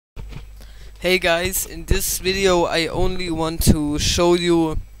Hey guys, in this video I only want to show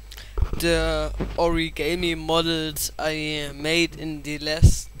you the origami models I made in the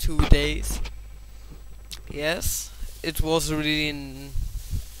last 2 days. Yes, it was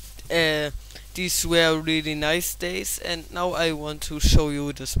these were really nice days, and now I want to show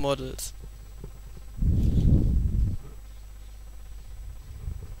you these models.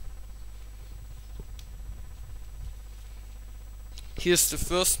 Here's the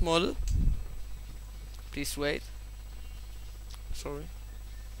first model. Please wait. Sorry.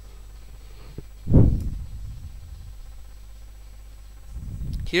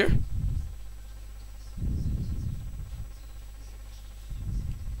 Here.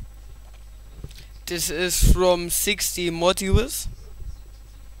 This is from 60 modules.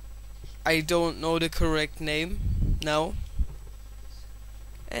 I don't know the correct name now.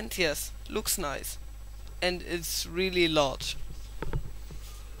 And yes, looks nice. And it's really large.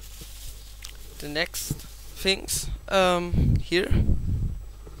 The next things here.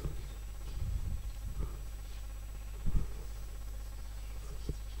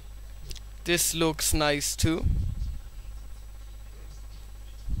 This looks nice too.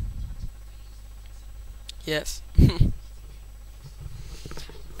 Yes.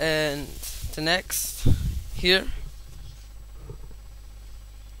 And the next here.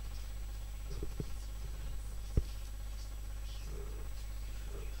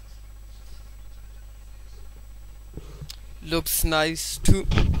 Looks nice too.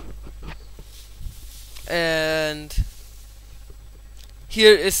 And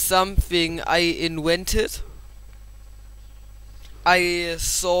here is something I invented. I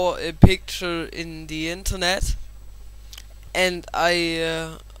saw a picture in the internet and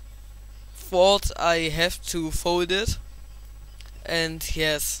I thought I have to fold it, and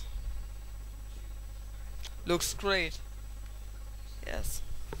yes, looks great. Yes.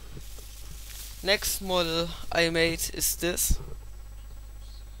 Next model I made is this.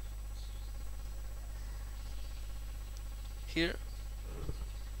 Here.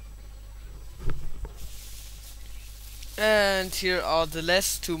 And here are the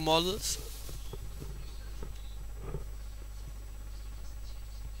last two models.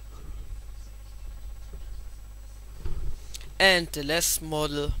 And the last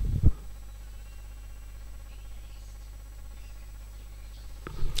model.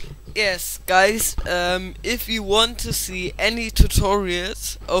 Yes, guys, if you want to see any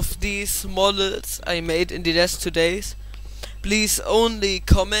tutorials of these models I made in the last 2 days, please only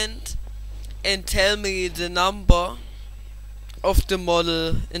comment and tell me the number of the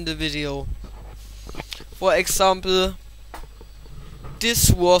model in the video. For example, this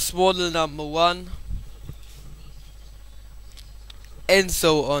was model number 1, and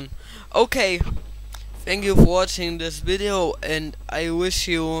so on. Okay, thank you for watching this video, and I wish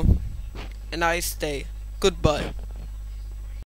you a nice day. Goodbye.